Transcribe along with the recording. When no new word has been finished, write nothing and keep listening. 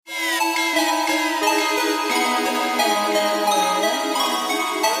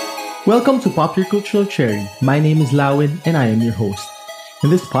Welcome to Pop Your Cultural Cherry. My name is Lawin and I am your host.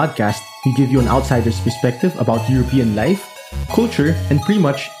 In this podcast, we give you an outsider's perspective about European life, culture, and pretty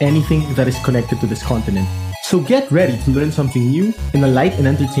much anything that is connected to this continent. So get ready to learn something new in a light and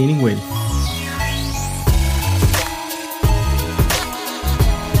entertaining way.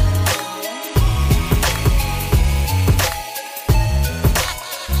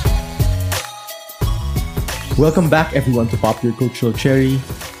 Welcome back everyone to Pop Your Cultural Cherry.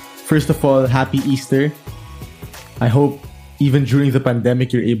 First of all, happy Easter. I hope even during the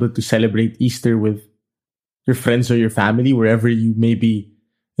pandemic, you're able to celebrate Easter with your friends or your family, wherever you may be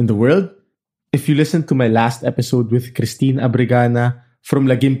in the world. If you listened to my last episode with Christine Abregana from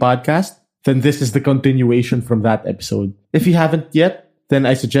Lagim Podcast, then this is the continuation from that episode. If you haven't yet, then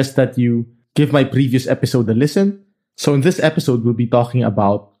I suggest that you give my previous episode a listen. So in this episode, we'll be talking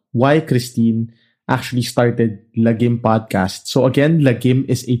about why Christine actually started Lagim Podcast. So again, Lagim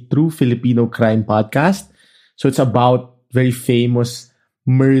is a true Filipino crime podcast. So it's about very famous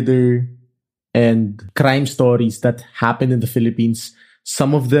murder and crime stories that happen in the Philippines.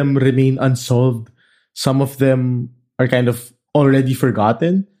 Some of them remain unsolved. Some of them are kind of already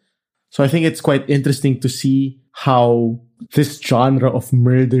forgotten. So I think it's quite interesting to see how this genre of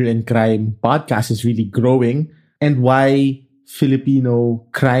murder and crime podcast is really growing and why Filipino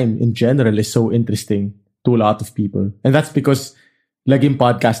crime in general is so interesting to a lot of people. And that's because Lagim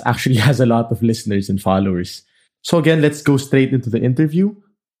Podcast actually has a lot of listeners and followers. So again, let's go straight into the interview.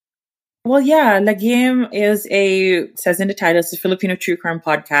 Well, yeah, Lagim says in the title, it's a Filipino true crime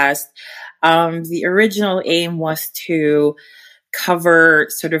podcast. The original aim was to cover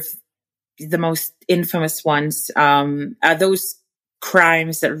sort of the most infamous ones, those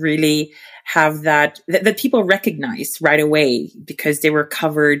crimes that really have that people recognize right away because they were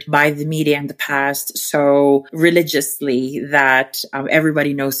covered by the media in the past so religiously that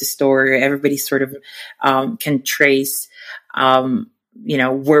everybody knows the story. Everybody sort of can trace, where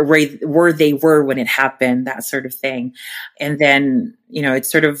they were when it happened, that sort of thing. And then, it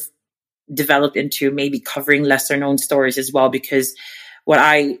sort of developed into maybe covering lesser known stories as well, because what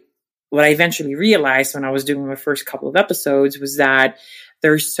I eventually realized when I was doing my first couple of episodes was that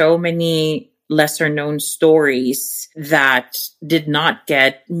there's so many lesser known stories that did not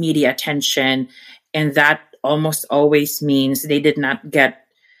get media attention. And that almost always means they did not get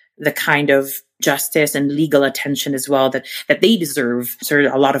the kind of justice and legal attention as well that they deserve. Sort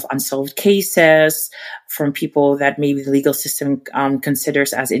of a lot of unsolved cases from people that maybe the legal system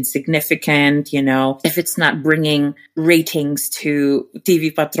considers as insignificant. If it's not bringing ratings to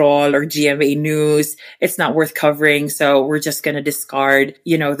TV Patrol or GMA News, it's not worth covering. So we're just going to discard,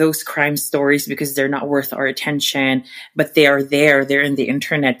 those crime stories because they're not worth our attention. But they are there. They're in the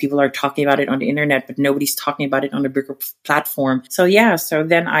internet. People are talking about it on the internet, but nobody's talking about it on a bigger platform. So yeah, so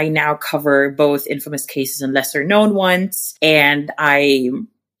then I now cover both infamous cases and lesser known ones. And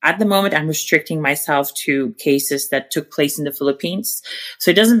at the moment, I'm restricting myself to cases that took place in the Philippines.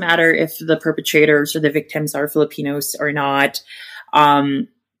 So it doesn't matter if the perpetrators or the victims are Filipinos or not.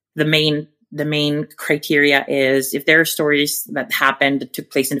 The main criteria is if there are stories that happened that took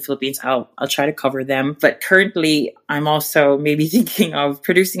place in the Philippines, I'll try to cover them. But currently, I'm also maybe thinking of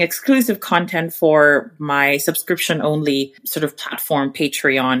producing exclusive content for my subscription-only sort of platform,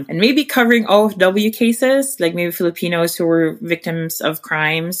 Patreon, and maybe covering OFW cases, like maybe Filipinos who were victims of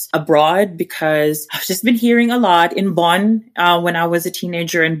crimes abroad, because I've just been hearing a lot in Bonn. When I was a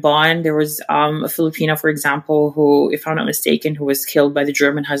teenager in Bonn, there was a Filipino, for example, who, if I'm not mistaken, who was killed by the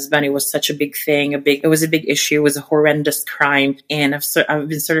German husband. It was such a big thing. It was a big issue. It was a horrendous crime. And I've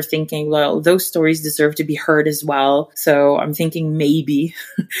been sort of thinking, well, those stories deserve to be heard as well. So I'm thinking maybe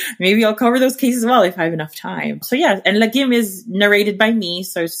I'll cover those cases as well if I have enough time. So yeah, and Lagim is narrated by me.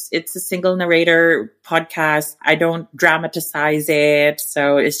 So it's a single narrator podcast. I don't dramatize it.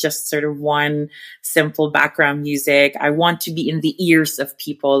 So it's just sort of one simple background music. I want to be in the ears of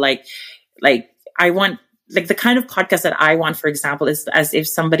people. Like the kind of podcast that I want, for example, is as if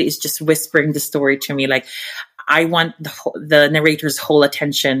somebody is just whispering the story to me. Like, I want the narrator's whole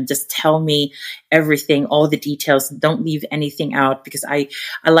attention. Just tell me everything, all the details. Don't leave anything out, because I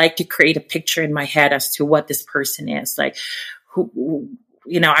like to create a picture in my head as to what this person is. Like,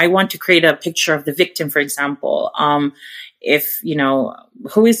 I want to create a picture of the victim, for example.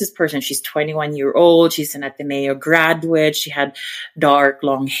 Who is this person? She's 21-year-old. She's an Ateneo graduate. She had dark,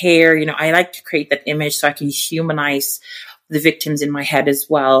 long hair. I like to create that image so I can humanize the victims in my head as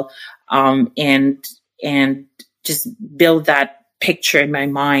well. And just build that picture in my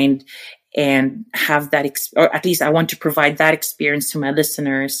mind and have that, or at least I want to provide that experience to my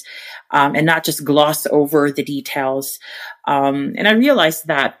listeners, and not just gloss over the details. And I realized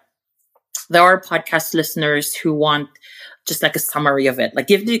that there are podcast listeners who want just like a summary of it. Like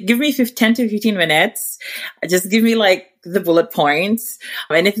give me 10 to 15 minutes. Just give me like the bullet points.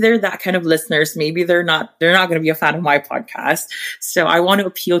 And if they're that kind of listeners, maybe they're not going to be a fan of my podcast. So I want to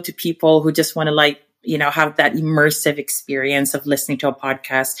appeal to people who just want to like, have that immersive experience of listening to a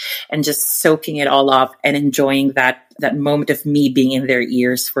podcast and just soaking it all up and enjoying that moment of me being in their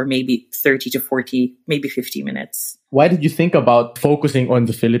ears for maybe 30 to 40, maybe 50 minutes. Why did you think about focusing on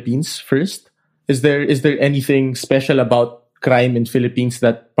the Philippines first? Is there anything special about crime in Philippines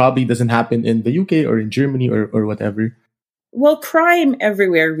that probably doesn't happen in the UK or in Germany or whatever? Well, crime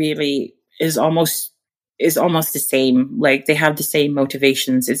everywhere really is almost the same. Like they have the same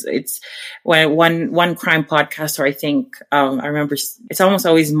motivations. It's when one crime podcaster, I think, I remember it's almost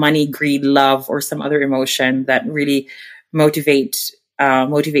always money, greed, love, or some other emotion that really motivate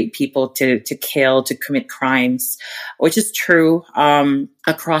people to kill, to commit crimes, which is true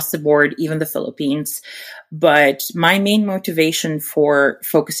across the board, even the Philippines. But my main motivation for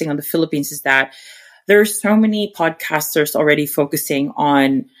focusing on the Philippines is that there are so many podcasters already focusing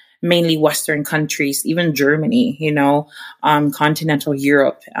on mainly Western countries, even Germany, continental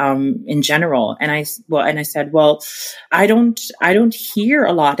Europe, in general. And I said, well, I don't hear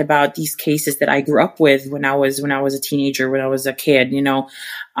a lot about these cases that I grew up with when I was a teenager, when I was a kid, there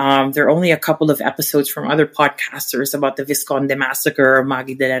are only a couple of episodes from other podcasters about the Visconde massacre or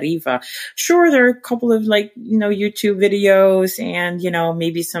Maggie de la Riva. Sure, there are a couple of YouTube videos and,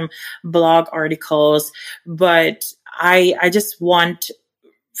 maybe some blog articles, but I just want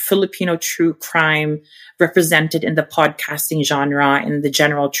Filipino true crime represented in the podcasting genre, in the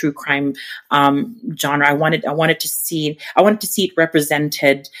general true crime genre. I wanted to see it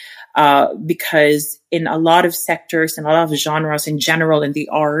represented because in a lot of sectors and a lot of genres in general, in the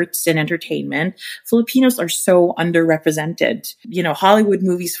arts and entertainment, Filipinos are so underrepresented. Hollywood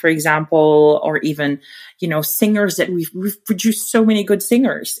movies, for example, or even, singers that we've produced so many good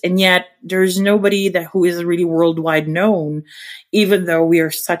singers. And yet there's nobody who is really worldwide known, even though we are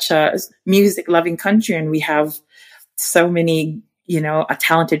such a music loving country and we have so many,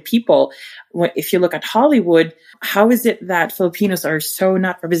 talented people. If you look at Hollywood, how is it that Filipinos are so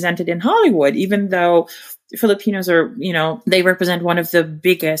not represented in Hollywood, even though Filipinos are, they represent one of the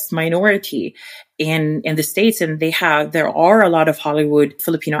biggest minority in the States, and there are a lot of Hollywood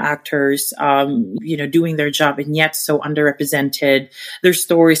Filipino actors, doing their job, and yet so underrepresented. Their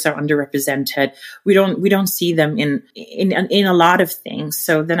stories are underrepresented. We don't see them in a lot of things.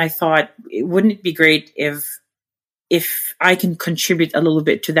 So then I thought, wouldn't it be great if I can contribute a little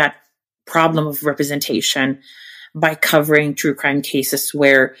bit to that problem of representation by covering true crime cases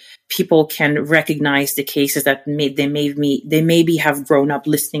where people can recognize the cases that they maybe have grown up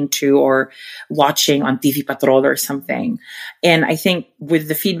listening to or watching on TV Patrol or something. And I think with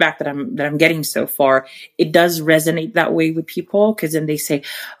the feedback that I'm getting so far, it does resonate that way with people, because then they say,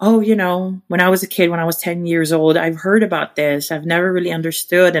 oh, when I was a kid, when I was 10 years old, I've heard about this. I've never really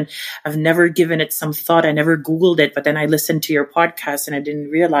understood and I've never given it some thought. I never Googled it, but then I listened to your podcast and I didn't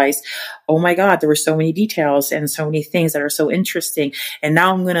realize, oh my God, there were so many details and so many things that are so interesting. And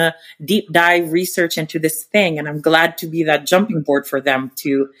now I'm going to deep dive research into this thing. And I'm glad to be that jumping board for them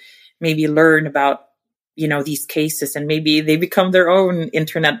to maybe learn about, these cases, and maybe they become their own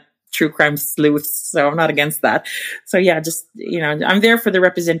internet true crime sleuths. So I'm not against that. So yeah, just, I'm there for the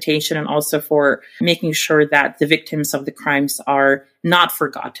representation and also for making sure that the victims of the crimes are not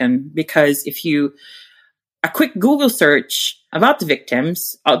forgotten. Because a quick Google search about the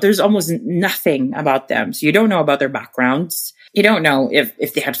victims, there's almost nothing about them. So you don't know about their backgrounds. You don't know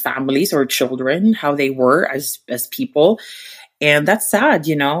if they had families or children, how they were as people. And that's sad,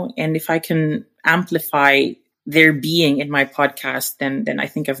 and if I can amplify their being in my podcast, then I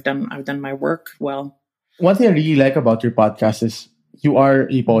think I've done my work well. One thing I really like about your podcast is you are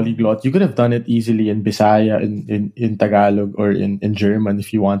a polyglot. You could have done it easily in Bisaya, in Tagalog, or in German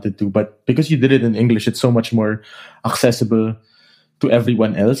if you wanted to. But because you did it in English, it's so much more accessible to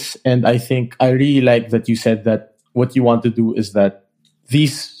everyone else. And I think I really like that you said that what you want to do is that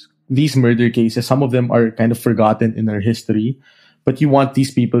these murder cases, some of them are kind of forgotten in our history, but you want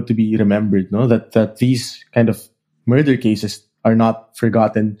these people to be remembered, no? That these kind of murder cases are not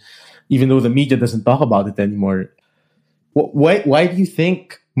forgotten, even though the media doesn't talk about it anymore. Why do you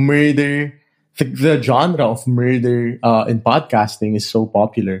think murder, the genre of murder in podcasting is so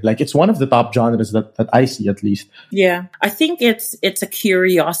popular? Like, it's one of the top genres that I see, at least. Yeah, I think it's a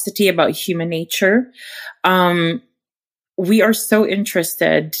curiosity about human nature. We are so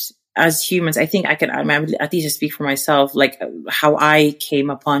interested as humans. I think I'm at least to speak for myself, like how I came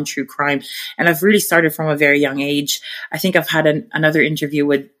upon true crime. And I've really started from a very young age. I think I've had another interview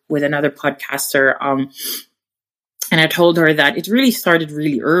with with another podcaster. And I told her that it really started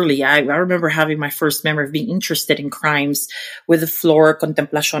really early. I remember having my first memory of being interested in crimes with the Flor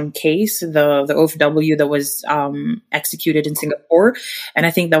Contemplacion case, the OFW that was executed in Singapore. And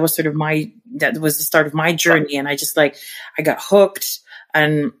I think that was that was the start of my journey. And I got hooked.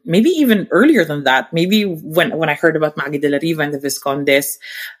 And maybe even earlier than that, maybe when I heard about Maggie de la Riva and the Viscondes,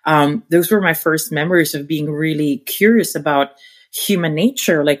 those were my first memories of being really curious about human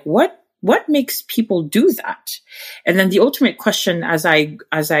nature. Like what makes people do that? And then the ultimate question as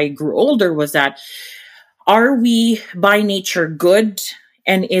I grew older was that, are we by nature good,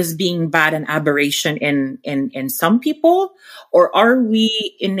 and is being bad an aberration in some people? Or are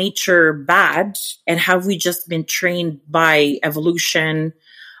we in nature bad, and have we just been trained by evolution?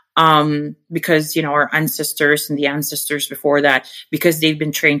 Because, our ancestors and the ancestors before that, because they've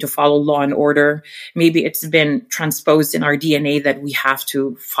been trained to follow law and order, maybe it's been transposed in our DNA that we have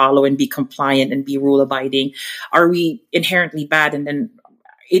to follow and be compliant and be rule abiding. Are we inherently bad? And then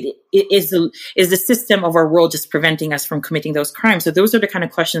it is the system of our world just preventing us from committing those crimes? So those are the kind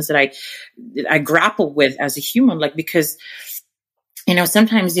of questions that I grapple with as a human, because,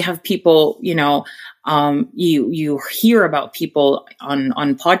 sometimes you have people, you hear about people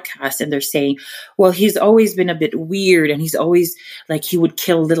on podcasts, and they're saying, well, he's always been a bit weird, and he's always he would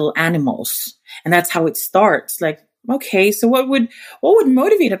kill little animals. And that's how it starts. Okay, so what would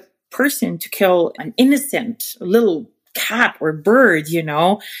motivate a person to kill an innocent little cat or bird,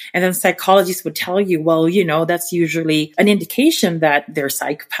 and then psychologists would tell you, well, that's usually an indication that they're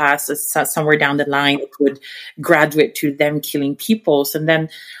psychopaths. Somewhere down the line, it would graduate to them killing people. And then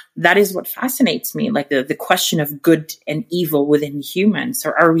that is what fascinates me, the question of good and evil within humans.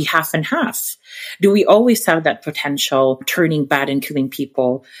 Or are we half and half? Do we always have that potential turning bad and killing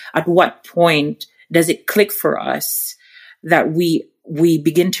people? At what point does it click for us that we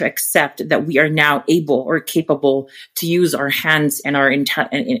begin to accept that we are now able or capable to use our hands and our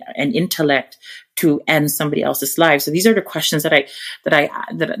intellect to end somebody else's life? So these are the questions that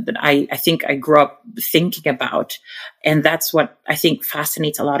I think I grew up thinking about. And that's what I think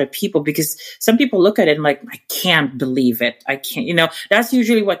fascinates a lot of people, because some people look at it and I can't believe it. I can't, that's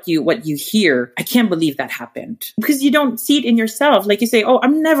usually what you hear. I can't believe that happened, because you don't see it in yourself. You say, oh,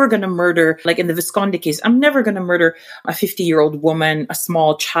 I'm never going to murder, in the Visconde case, I'm never going to murder a 50-year-old woman, a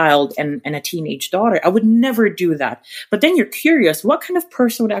small child, and a teenage daughter. I would never do that. But then you're curious, what kind of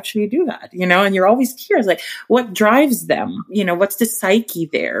person would actually do that? And you're always curious, what drives them? What's the psyche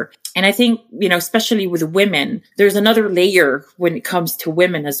there? And I think, especially with women, there's another layer when it comes to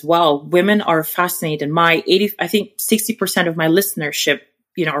women as well. Women are fascinated. I think 60% of my listenership,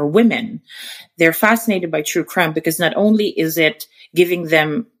 are women. They're fascinated by true crime because not only is it giving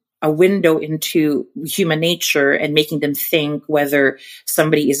them a window into human nature and making them think whether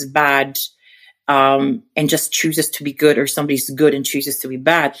somebody is bad, and just chooses to be good, or somebody's good and chooses to be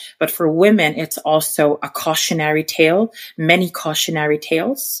bad. But for women, it's also a cautionary tale, many cautionary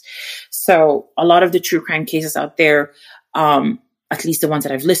tales. So a lot of the true crime cases out there, at least the ones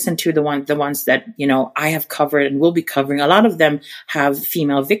that I've listened to, the ones that, I have covered and will be covering, a lot of them have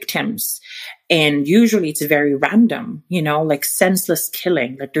female victims. And usually it's very random, senseless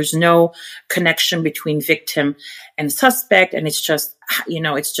killing. There's no connection between victim and suspect. And it's just,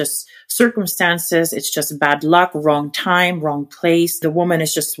 it's just circumstances. It's just bad luck, wrong time, wrong place. The woman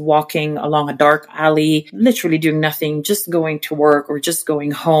is just walking along a dark alley, literally doing nothing, just going to work or just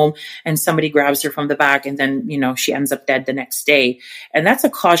going home. And somebody grabs her from the back, and then, she ends up dead the next day. And that's a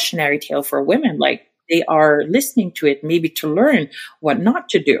cautionary tale for women. They are listening to it maybe to learn what not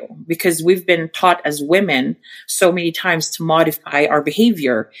to do, because we've been taught as women so many times to modify our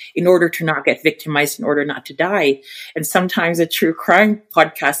behavior in order to not get victimized, in order not to die. And sometimes a true crime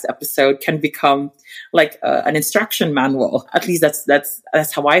podcast episode can become an instruction manual. At least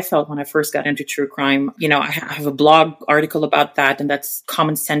that's how I felt when I first got into true crime. I have a blog article about that, and that's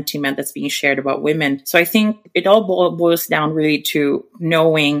common sentiment that's being shared about women. So I think it all boils down really to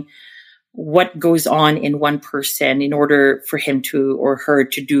knowing what goes on in one person in order for him to or her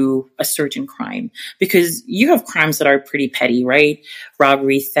to do a certain crime. Because you have crimes that are pretty petty, right?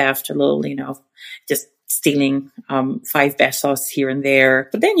 Robbery, theft, a little, just stealing 5 pesos here and there.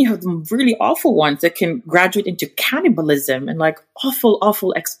 But then you have the really awful ones that can graduate into cannibalism and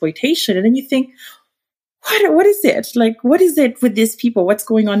awful exploitation. And then you think, what is it? What is it with these people? What's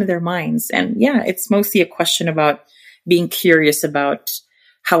going on in their minds? And yeah, it's mostly a question about being curious about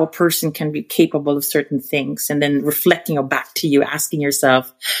how a person can be capable of certain things, and then reflecting back to you, asking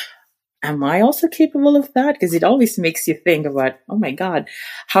yourself, am I also capable of that? Because it always makes you think about, oh my God,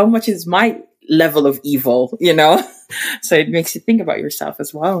 how much is my level of evil, So it makes you think about yourself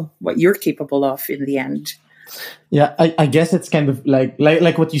as well, what you're capable of in the end. Yeah, I guess it's kind of like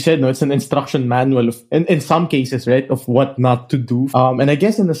what you said. No, it's an instruction manual of, in some cases, right, of what not to do. And I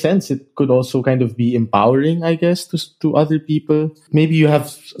guess in a sense, it could also kind of be empowering, I guess, to other people. Maybe you have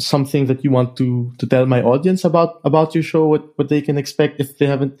something that you want to tell my audience about your show, what they can expect if they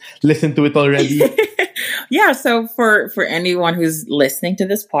haven't listened to it already. Yeah. So for anyone who's listening to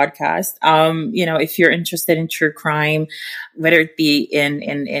this podcast, if you're interested in true crime, whether it be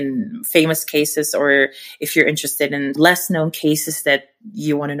in famous cases or if you're interested in less known cases that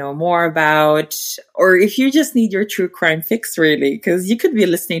you want to know more about, or if you just need your true crime fix, really, because you could be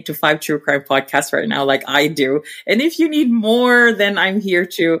listening to 5 true crime podcasts right now, like I do. And if you need more, then I'm here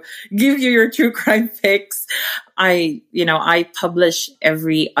to give you your true crime fix. I publish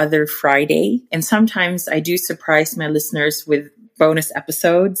every other Friday, and sometimes I do surprise my listeners with bonus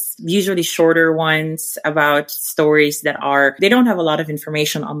episodes, usually shorter ones about stories that they don't have a lot of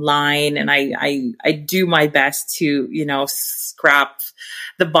information online. And I do my best to, scrap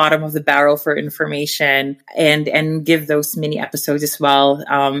the bottom of the barrel for information and give those mini episodes as well,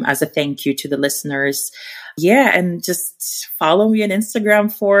 as a thank you to the listeners. Yeah, and just follow me on Instagram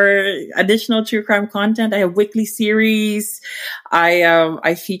for additional true crime content. I have weekly series.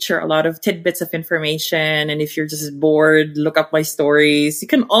 I feature a lot of tidbits of information, and if you're just bored, look up my stories. You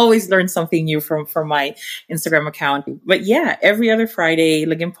can always learn something new from my Instagram account. But yeah, every other Friday,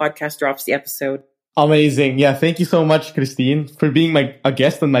 Lagim Podcast drops the episode. Amazing. Yeah. Thank you so much, Christine, for being a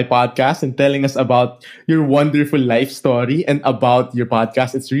guest on my podcast and telling us about your wonderful life story and about your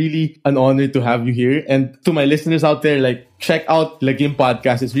podcast. It's really an honor to have you here. And to my listeners out there, check out Lagim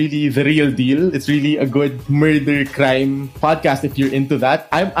Podcast. It's really the real deal. It's really a good murder crime podcast if you're into that.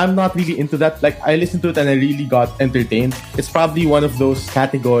 I'm not really into that. I listened to it and I really got entertained. It's probably one of those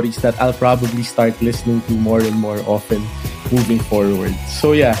categories that I'll probably start listening to more and more often moving forward.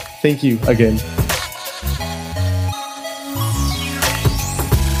 So yeah, thank you again.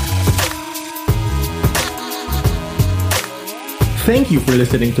 Thank you for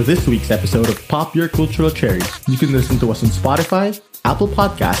listening to this week's episode of Pop Your Cultural Cherry. You can listen to us on Spotify, Apple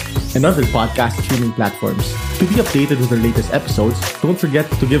Podcasts, and other podcast streaming platforms. To be updated with our latest episodes, don't forget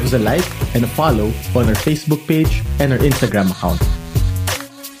to give us a like and a follow on our Facebook page and our Instagram account.